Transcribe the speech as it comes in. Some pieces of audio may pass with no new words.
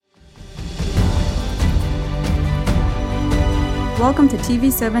Welcome to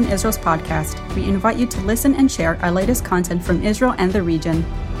TV7 Israel's podcast. We invite you to listen and share our latest content from Israel and the region.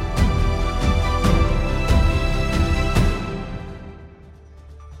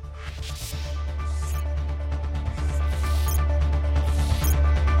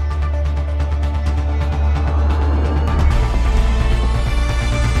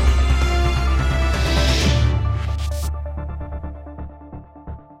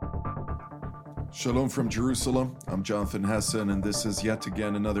 Shalom from Jerusalem. I'm Jonathan Hessen, and this is yet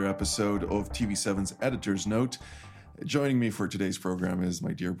again another episode of TV7's Editor's Note. Joining me for today's program is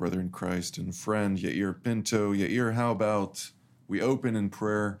my dear brother in Christ and friend, Yair Pinto. Yair, how about we open in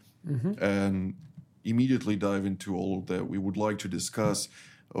prayer and immediately dive into all that we would like to discuss.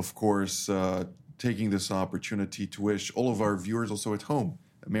 Of course, taking this opportunity to wish all of our viewers also at home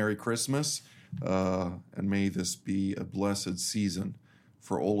a Merry Christmas, and may this be a blessed season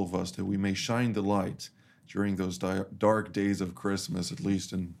for all of us, that we may shine the light during those dark days of Christmas, at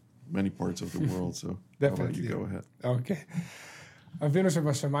least in many parts of the world. So how about you go ahead? Okay. אבינו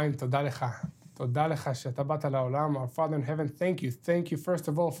שבשמיים, תודה לך. תודה לך שאתה באת לעולם. Our Father in heaven, thank you. Thank you, first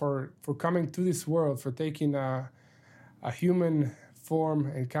of all, for coming to this world, for taking a human form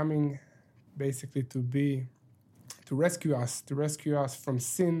and coming basically to rescue us from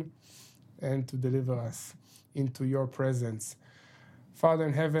sin and to deliver us into your presence. Father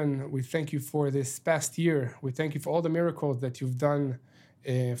in heaven, we thank you for this past year. We thank you for all the miracles that you've done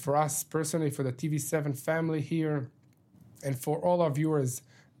for us personally, for the TV7 family here, and for all our viewers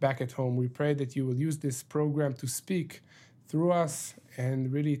back at home. We pray that you will use this program to speak through us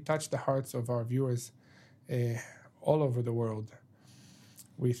and really touch the hearts of our viewers all over the world.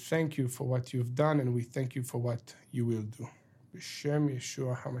 We thank you for what you've done, and we thank you for what you will do. B'Shem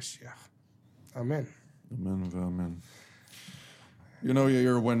Yeshua HaMashiach. Amen. Amen. Amen. You know,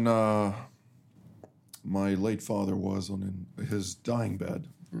 Yair, when my late father was on his dying bed,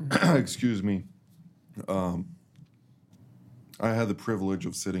 excuse me, I had the privilege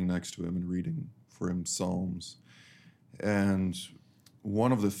of sitting next to him and reading for him Psalms. And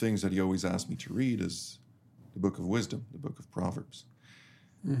one of the things that he always asked me to read is the book of wisdom, the book of Proverbs.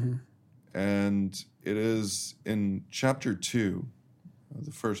 Mm-hmm. And it is in chapter 2,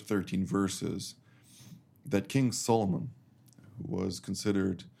 the first 13 verses, that King Solomon, who was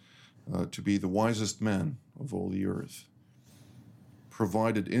considered to be the wisest man of all the earth,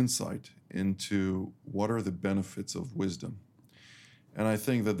 provided insight into what are the benefits of wisdom. And I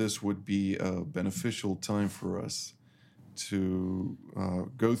think that this would be a beneficial time for us to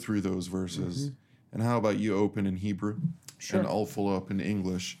go through those verses. Mm-hmm. And how about you open in Hebrew? Sure. And I'll follow up in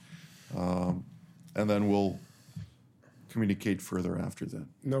English. And then we'll communicate further after that.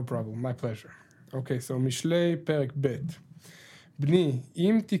 No problem. My pleasure. Okay, so משלי פרק ב' בני,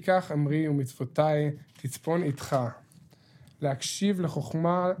 אם תיקח אמרי ומצוותיי, תצפון איתך. להקשיב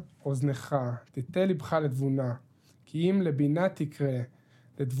לחוכמה אוזנך, תיתן לבך לתבונה. כי אם לבינה תקרא,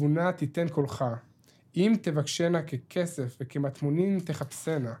 לתבונה תיתן קולך. אם תבקשנה ככסף וכמטמונין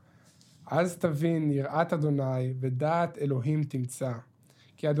תחפשנה, אז תבין יראת אדוני ודעת אלוהים תמצא.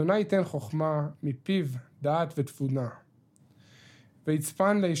 כי אדוני ייתן חוכמה מפיו דעת ותבונה.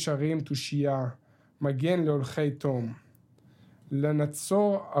 ויצפן לישרים תושייה, מגן להולכי תום.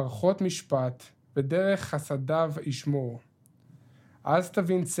 לנצור ערכות משפט, ודרך חסדיו ישמור. אז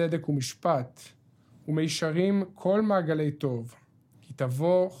תבין צדק ומשפט, ומישרים כל מעגלי טוב, כי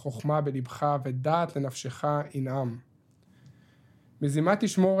תבוא חוכמה בלבך, ודעת לנפשך ינעם. מזימה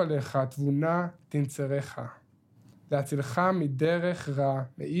תשמור עליך, תבונה תנצרך. להצילך מדרך רע,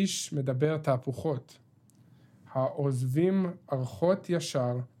 מאיש מדבר תהפוכות. העוזבים ערכות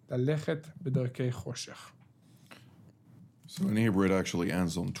ישר, ללכת בדרכי חושך. So in Hebrew it actually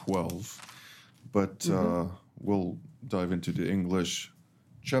ends on 12, but we'll dive into the English.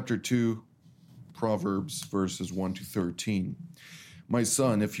 Chapter 2, Proverbs, verses 1 to 13. My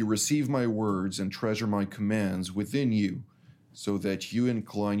son, if you receive my words and treasure my commands within you, so that you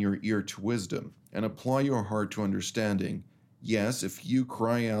incline your ear to wisdom and apply your heart to understanding, yes, if you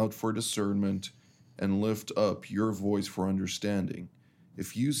cry out for discernment and lift up your voice for understanding,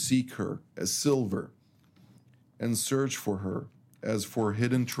 if you seek her as silver and search for her as for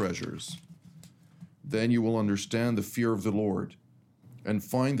hidden treasures, then you will understand the fear of the Lord and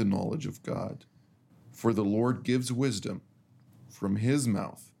find the knowledge of God. For the Lord gives wisdom. From his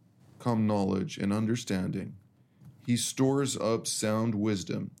mouth come knowledge and understanding. He stores up sound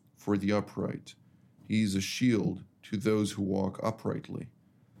wisdom for the upright. He is a shield to those who walk uprightly.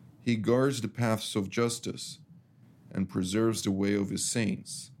 He guards the paths of justice and preserves the way of his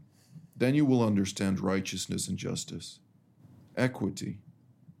saints. Then you will understand righteousness and justice, equity,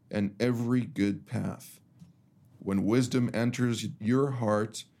 and every good path. when wisdom enters your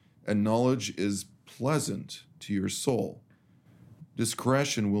heart and knowledge is pleasant to your soul.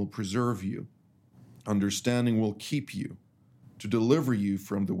 Discretion will preserve you. Understanding will keep you, to deliver you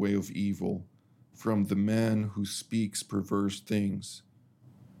from the way of evil, from the man who speaks perverse things,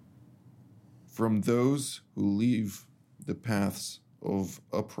 from those who leave the paths of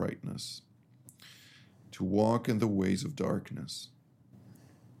uprightness, to walk in the ways of darkness.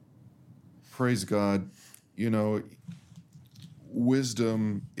 Praise God. You know,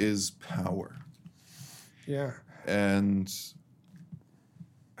 wisdom is power. Yeah. And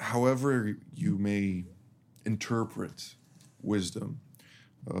however you may interpret wisdom,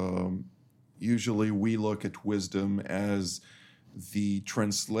 usually we look at wisdom as the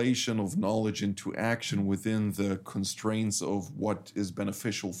translation of knowledge into action within the constraints of what is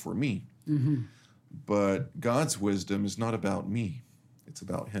beneficial for me. Mm-hmm. But God's wisdom is not about me. It's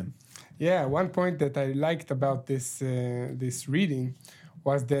about Him. Yeah, one point that I liked about this reading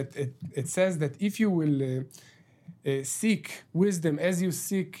was that it says that if you will seek wisdom as you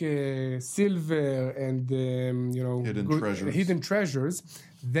seek silver and hidden treasures,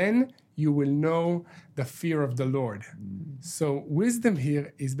 then you will know the fear of the Lord. So wisdom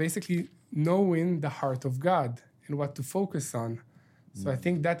here is basically knowing the heart of God and what to focus on. So I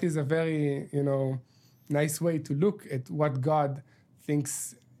think that is a very nice way to look at what God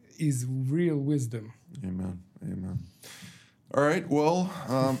thinks is real wisdom. Amen. Amen. All right. Well,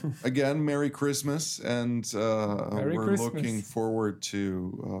 again, Merry Christmas. And we're looking forward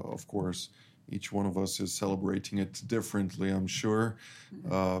to, of course, each one of us is celebrating it differently, I'm sure.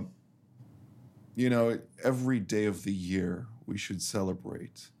 Every day of the year, we should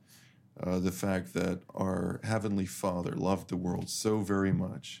celebrate the fact that our Heavenly Father loved the world so very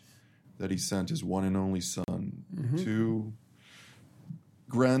much that He sent His one and only Son to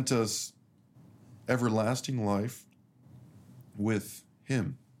grant us everlasting life with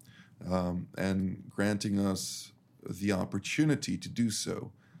Him, and granting us the opportunity to do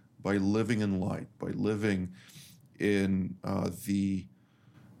so by living in light, by living in the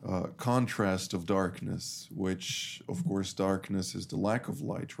contrast of darkness, which, of course, darkness is the lack of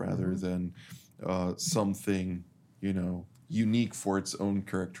light rather than something, unique for its own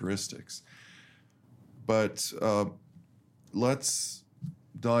characteristics. But let's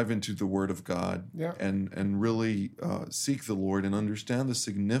dive into the Word of God and really seek the Lord and understand the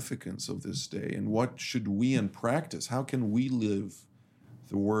significance of this day and what should we in practice. How can we live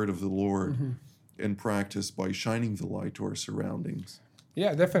the Word of the Lord in practice by shining the light to our surroundings?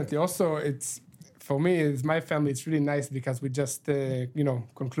 Yeah, definitely. Also, it's for me, as my family, it's really nice because we just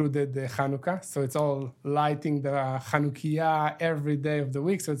concluded Hanukkah, so it's all lighting the Chanukiah every day of the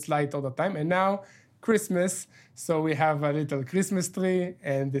week, so it's light all the time. And now Christmas, so we have a little Christmas tree,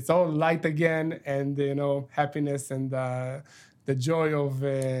 and it's all light again, and happiness and the joy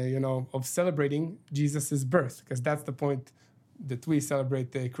of celebrating Jesus' birth, because that's the point that we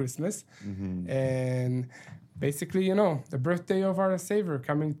celebrate Christmas, and basically the birthday of our Savior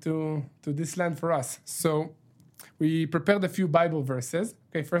coming to this land for us. So we prepared a few Bible verses.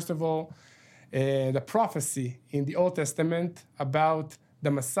 Okay, first of all, the prophecy in the Old Testament about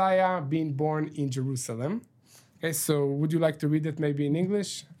the Messiah being born in Jerusalem. Okay, so would you like to read it maybe in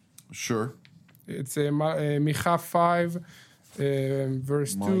English? Sure. It's Micah 5,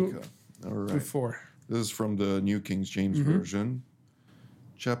 verse 2 to 4. This is from the New King James Version,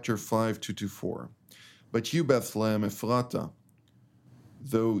 chapter 5, 2-4. But you, Bethlehem Ephratah,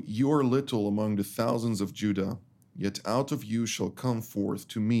 though you are little among the thousands of Judah, yet out of you shall come forth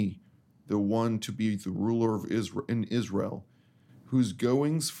to me the one to be the ruler of Israel, whose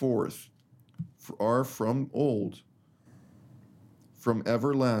goings forth are from old, from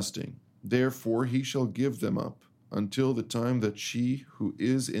everlasting. Therefore he shall give them up until the time that she who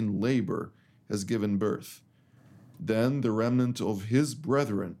is in labor has given birth. Then the remnant of his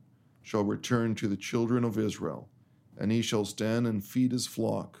brethren shall return to the children of Israel, and he shall stand and feed his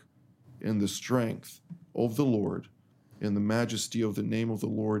flock in the strength of the Lord, in the majesty of the name of the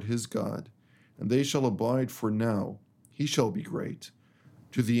Lord his God. And they shall abide, for now he shall be great,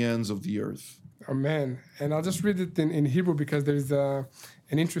 to the ends of the earth. Amen. And I'll just read it in Hebrew because there's an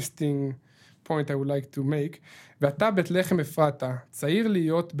interesting point I would like to make. ואתה בית אפרתה, צעיר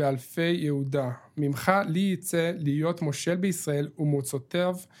להיות באלפי יהודה, ממך לי יצא להיות מושל בישראל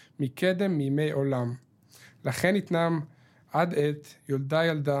ומוצאותיו מקדם מימי עולם. לכן יתנם עד עת יולדה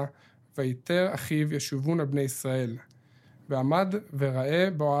ילדה, ויתר אחיו ישובון על בני ישראל. ועמד וראה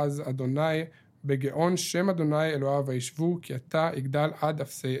בועז אדוני, בגאון שם אדוני אלוהיו וישבו, כי אתה יגדל עד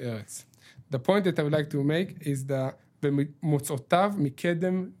אפסי ארץ. The point that I would like to make is that ומוצאותיו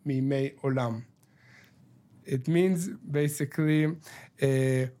מקדם מימי עולם. It means basically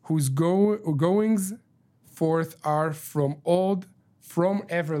whose goings forth are from old, from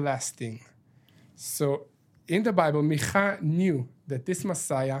everlasting. So in the Bible, Micha knew that this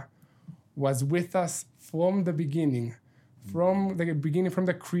Messiah was with us from the beginning, from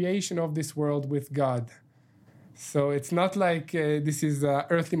the creation of this world with God. So it's not like this is an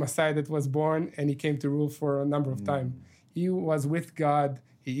earthly Messiah that was born and he came to rule for a number of time. He was with God,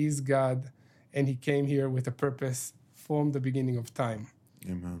 he is God, and he came here with a purpose from the beginning of time.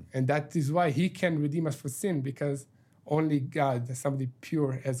 Amen. And that is why he can redeem us from sin, because only God, somebody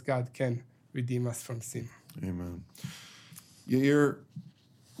pure as God, can redeem us from sin. Amen. Yair,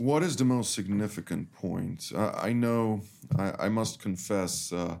 what is the most significant point? I know, I must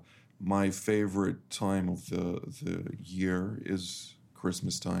confess, my favorite time of the year is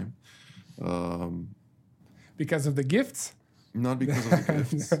Christmas time. Because of the gifts? Not because of the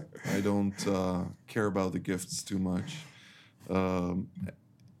gifts. I don't care about the gifts too much.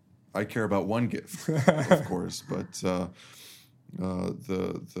 I care about one gift, of course, but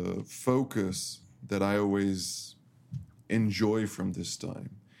the focus that I always enjoy from this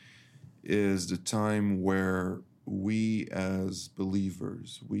time is the time where we as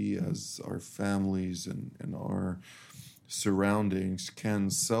believers, we as our families and our surroundings can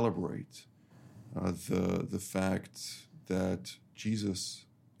celebrate the fact that Jesus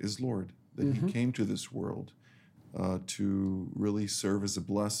is Lord, that he came to this world to really serve as a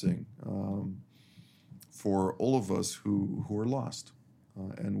blessing for all of us who are lost.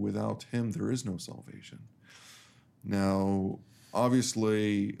 And without him, there is no salvation. Now,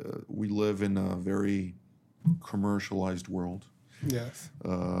 obviously, we live in a very commercialized world. Yes.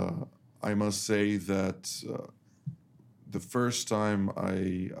 I must say that the first time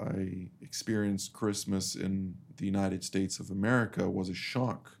I experienced Christmas in the United States of America was a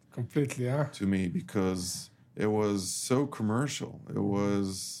shock. Completely, yeah. To me, because it was so commercial. It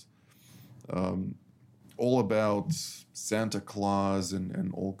was all about Santa Claus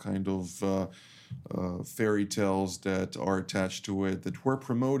and all kind of fairy tales that are attached to it that were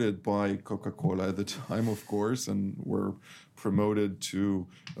promoted by Coca-Cola at the time, of course, and were promoted to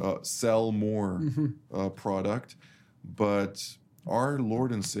sell more product. But our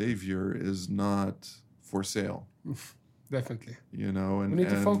Lord and Savior is not for sale. Definitely. You know, and we need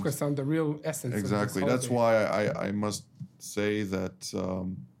to focus on the real essence. Exactly. Of this That's why I must say that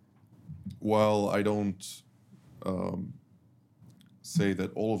while I don't say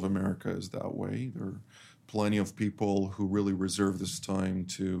that all of America is that way, there are plenty of people who really reserve this time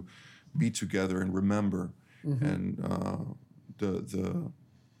to be together and remember and the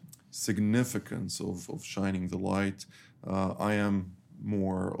significance of shining the light. I am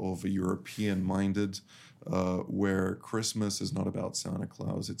more of a European-minded, where Christmas is not about Santa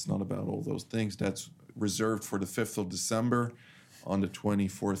Claus. It's not about all those things. That's reserved for the 5th of December. On the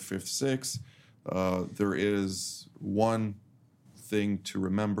 24th, 5th, 6th, there is one thing to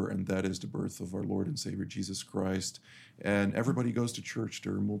remember, and that is the birth of our Lord and Savior Jesus Christ. And everybody goes to church.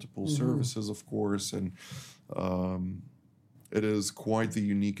 There are multiple services, of course, and it is quite the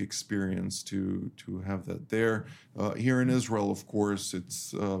unique experience to have that there. Here in Israel, of course,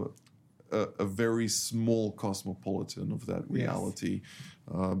 it's a very small cosmopolitan of that reality,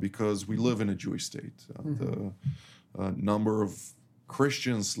 because we live in a Jewish state. The number of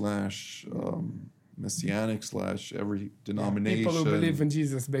Christians / Messianic / every denomination. People who believe in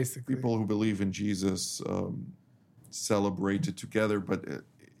Jesus, basically. People who believe in Jesus celebrate it together, but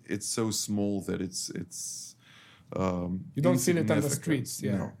it's so small that it's you don't feel it on the streets,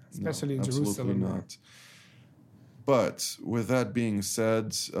 No, especially in absolutely Jerusalem. Not. But with that being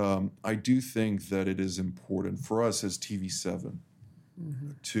said, I do think that it is important for us as TV7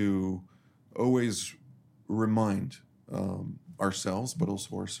 to always remind ourselves, but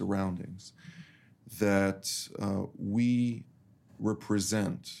also our surroundings, that we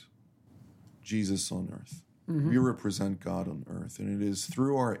represent Jesus on earth. We represent God on earth. And it is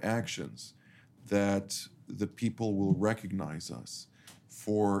through our actions that the people will recognize us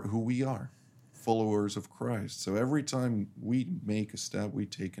for who we are, followers of Christ. So every time we make a step, we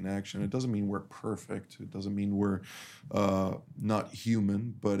take an action, it doesn't mean we're perfect. It doesn't mean we're not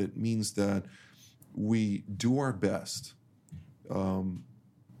human, but it means that we do our best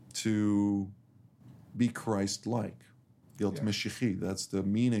to be Christ-like. Yot Meshichi, that's the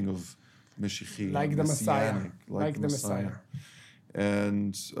meaning of Meshichi. Like the Messiah. Like the Messiah.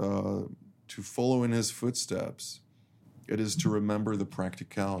 And to follow in his footsteps, it is to remember the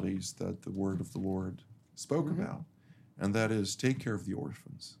practicalities that the word of the Lord spoke about. And that is, take care of the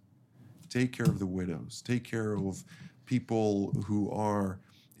orphans. Take care of the widows. Take care of people who are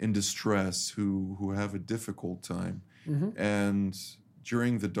in distress, who have a difficult time. And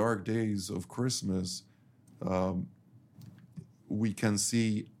during the dark days of Christmas, we can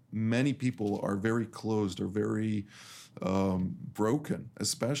see many people are very closed, are very broken,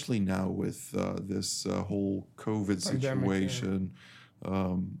 especially now with this whole COVID situation.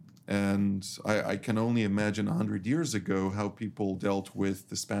 And I can only imagine 100 years ago how people dealt with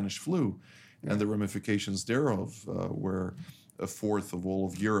the Spanish flu and the ramifications thereof, where a fourth of all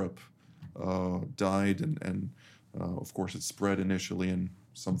of Europe died. And of course, it spread initially in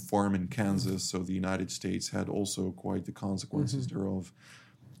some farm in Kansas, so the United States had also quite the consequences thereof.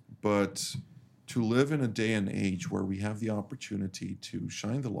 But to live in a day and age where we have the opportunity to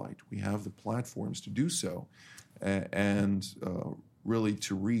shine the light, we have the platforms to do so, and really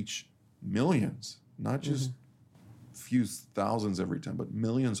to reach millions, not just a few thousands every time, but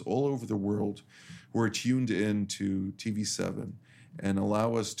millions all over the world who are tuned in to TV7 and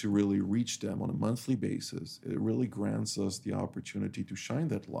allow us to really reach them on a monthly basis. It really grants us the opportunity to shine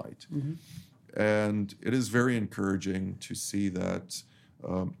that light. And it is very encouraging to see that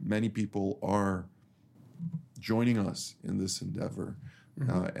many people are joining us in this endeavor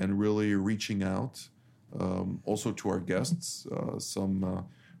and really reaching out also to our guests. Some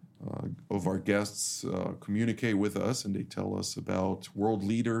of our guests communicate with us, and they tell us about world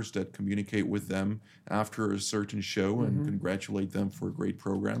leaders that communicate with them after a certain show and congratulate them for a great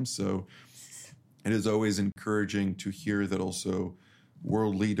program. So it is always encouraging to hear that also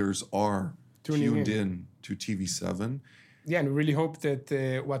world leaders are tuned in to TV7. Yeah, and we really hope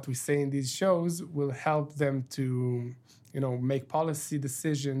that what we say in these shows will help them to, make policy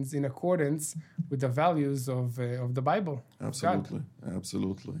decisions in accordance with the values of the Bible. Absolutely,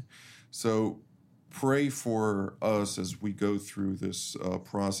 absolutely. So pray for us as we go through this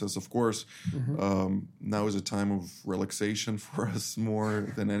process. Of course, now is a time of relaxation for us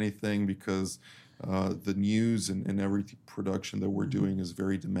more than anything, because the news and every production that we're doing is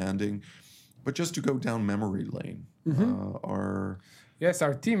very demanding. But just to go down memory lane, our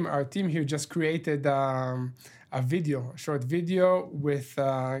team here just created a short video with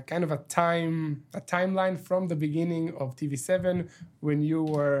kind of a timeline from the beginning of TV7 when you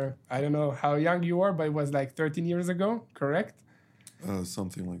were, I don't know how young you were, but it was like 13 years ago, correct?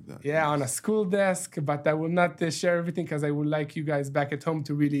 Something like that. Yeah, on a school desk, but I will not share everything because I would like you guys back at home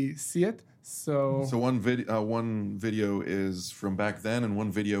to really see it. So one video is from back then and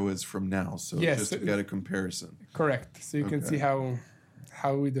one video is from now. So just to get a comparison. Correct. So you can see how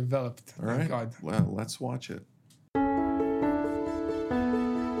we developed. All right. God. Well, let's watch it.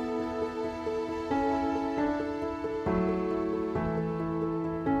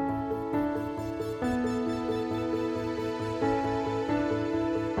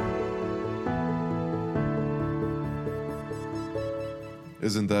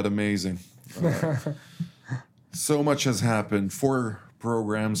 Isn't that amazing? So much has happened. 4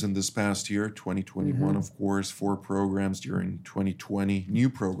 programs in this past year, 2021, of course, 4 programs during 2020, new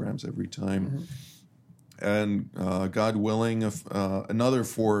programs every time. And God willing, another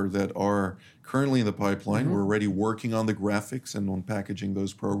 4 that are currently in the pipeline. We're already working on the graphics and on packaging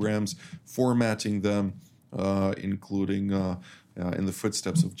those programs, formatting them, including in the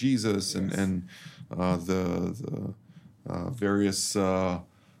footsteps of Jesus and the various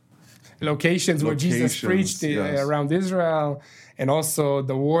locations where Jesus preached around Israel, and also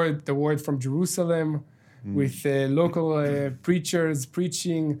the word from Jerusalem, with local preachers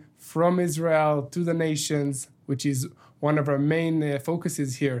preaching from Israel to the nations, which is one of our main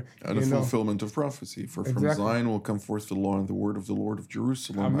focuses here. And a fulfillment of prophecy. For from Zion will come forth the law and the word of the Lord of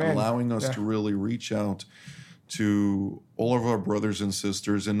Jerusalem, allowing us to really reach out to all of our brothers and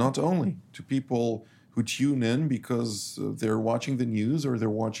sisters, and not only to people who tune in because they're watching the news or they're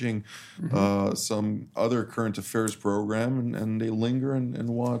watching some other current affairs program, and they linger and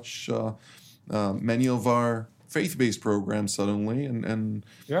watch many of our faith-based programs suddenly and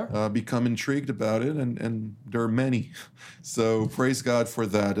become intrigued about it, and there are many. So praise God for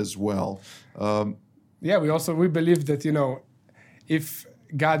that as well. We believe that, if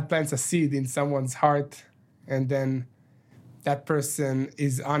God plants a seed in someone's heart, and then that person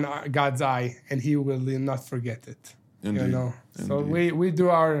is on God's eye, and He will not forget it. Indeed. So we do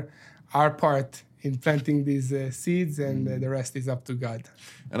our part in planting these seeds, and the rest is up to God.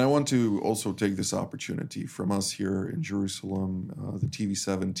 And I want to also take this opportunity from us here in Jerusalem, the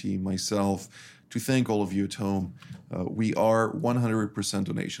TV7 team, myself, to thank all of you at home. We are 100%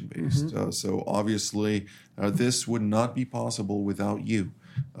 donation-based. So obviously, this would not be possible without you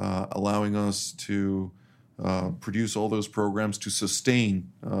allowing us to produce all those programs, to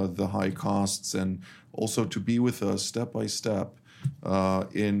sustain the high costs, and also to be with us step by step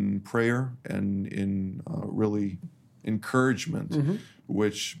in prayer and in really encouragement,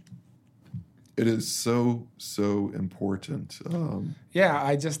 which it is so important.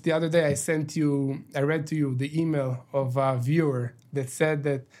 Yeah, the other day I read to you the email of a viewer that said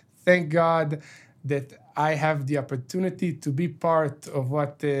that thank God that I have the opportunity to be part of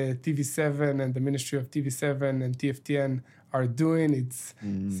what TV7 and the Ministry of TV7 and TFTN are doing. It's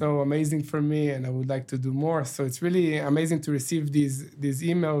so amazing for me, and I would like to do more. So it's really amazing to receive these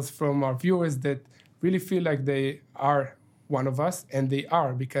emails from our viewers that really feel like they are one of us, and they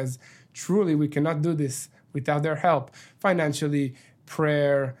are, because truly we cannot do this without their help, financially,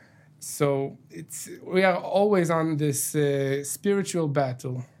 prayer. So we are always on this spiritual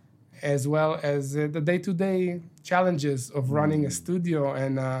battle, as well as the day-to-day challenges of running a studio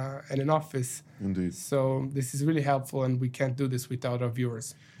and an office. Indeed. So this is really helpful, and we can't do this without our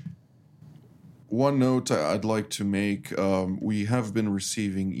viewers. One note I'd like to make, we have been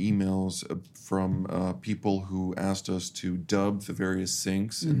receiving emails from people who asked us to dub the various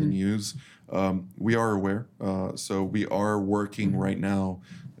syncs in the news. We are aware, so we are working right now.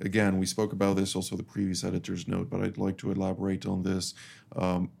 Again, we spoke about this also the previous editor's note, but I'd like to elaborate on this.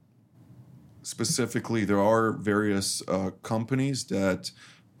 Specifically, there are various companies that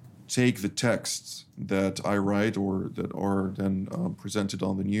take the texts that I write or that are then presented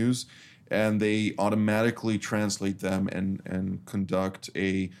on the news, and they automatically translate them and conduct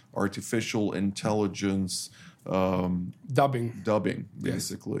a artificial intelligence dubbing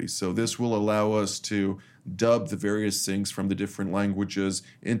basically. Yes. So this will allow us to dub the various things from the different languages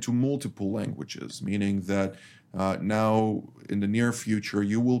into multiple languages, meaning that now in the near future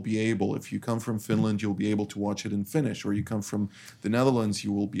you will be able, if you come from Finland, you'll be able to watch it in Finnish, or you come from the Netherlands,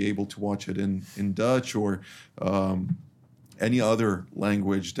 you will be able to watch it in Dutch, or any other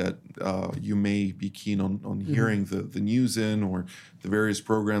language that you may be keen on hearing the news in, or the various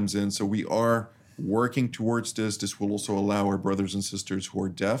programs in. So we are working towards this. This will also allow our brothers and sisters who are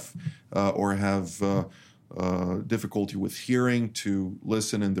deaf or have difficulty with hearing to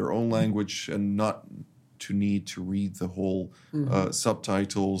listen in their own language and not to need to read the whole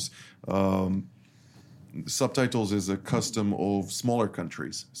subtitles. Subtitles is a custom of smaller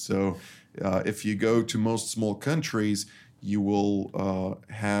countries. So if you go to most small countries, you will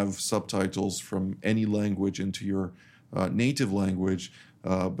have subtitles from any language into your native language,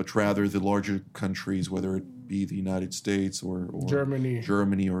 but rather the larger countries, whether it be the United States or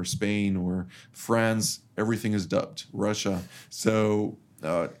Germany or Spain or France, everything is dubbed, Russia. So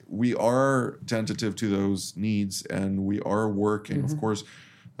we are tentative to those needs, and we are working. Of course,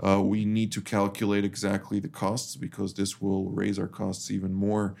 we need to calculate exactly the costs, because this will raise our costs even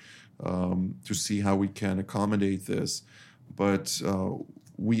more to see how we can accommodate this. But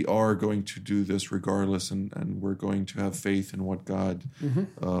we are going to do this regardless, and we're going to have faith in what God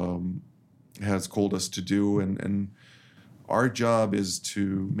has called us to do. And our job is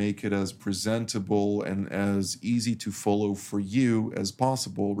to make it as presentable and as easy to follow for you as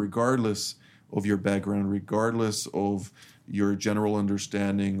possible, regardless of your background, regardless of your general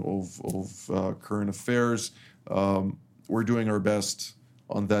understanding of current affairs. We're doing our best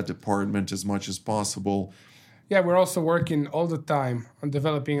on that department as much as possible. Yeah, we're also working all the time on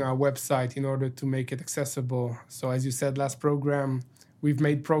developing our website in order to make it accessible. So as you said, last program, we've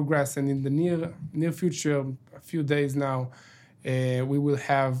made progress, and in the near future, a few days now, we will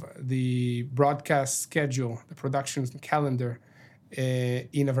have the broadcast schedule, the production calendar,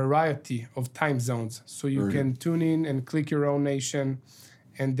 in a variety of time zones. So you can tune in and click your own nation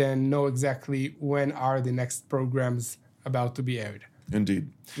and then know exactly when are the next programs about to be aired.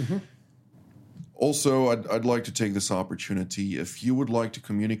 Indeed. Also, I'd like to take this opportunity. If you would like to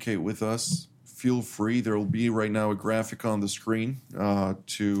communicate with us, feel free. There will be right now a graphic on the screen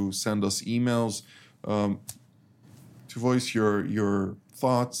to send us emails, to voice your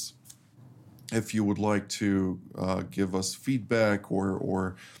thoughts. If you would like to give us feedback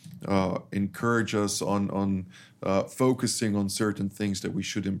or encourage us on focusing on certain things that we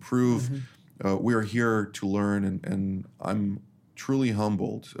should improve, we are here to learn, and I'm truly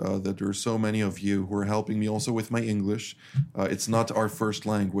humbled that there are so many of you who are helping me also with my English. It's not our first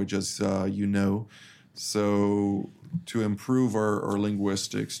language, as you know. So to improve our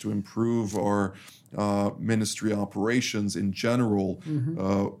linguistics, to improve our ministry operations in general,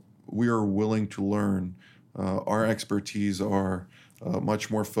 we are willing to learn. Our expertise are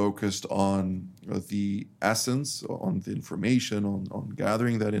much more focused on the essence, on the information, on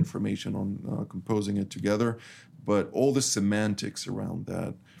gathering that information, on composing it together. But all the semantics around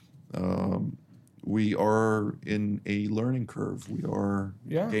that, we are in a learning curve. We are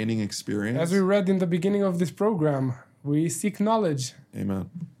gaining experience. As we read in the beginning of this program, We seek knowledge. Amen.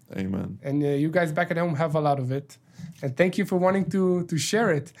 Amen. And you guys back at home have a lot of it. And thank you for wanting to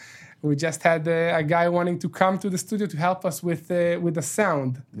share it. We just had a guy wanting to come to the studio to help us with the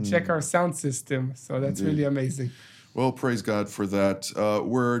sound, check our sound system. So that's really amazing. Well, praise God for that.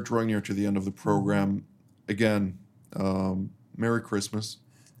 We're drawing near to the end of the program. Again, Merry Christmas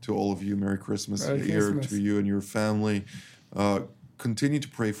to all of you. Merry Christmas here to you and your family. Continue to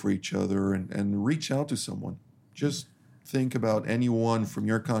pray for each other and reach out to someone. Just think about anyone from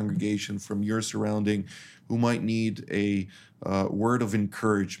your congregation, from your surrounding, who might need a word of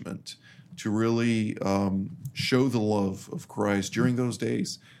encouragement to really show the love of Christ during those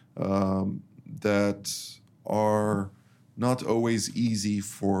days that are not always easy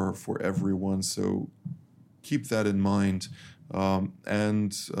for everyone. So keep that in mind.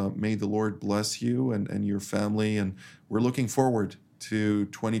 And may the Lord bless you and your family. And we're looking forward to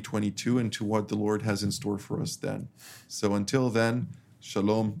 2022 and to what the Lord has in store for us then. So until then,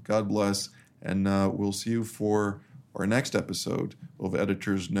 shalom, God bless, and we'll see you for our next episode of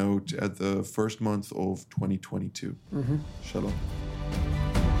Editor's Note at the first month of 2022. Shalom.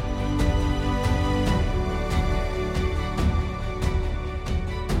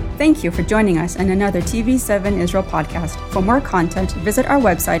 Thank you for joining us in another TV7 Israel podcast. For more content, visit our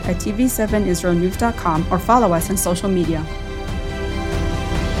website at tv7israelnews.com or follow us on social media.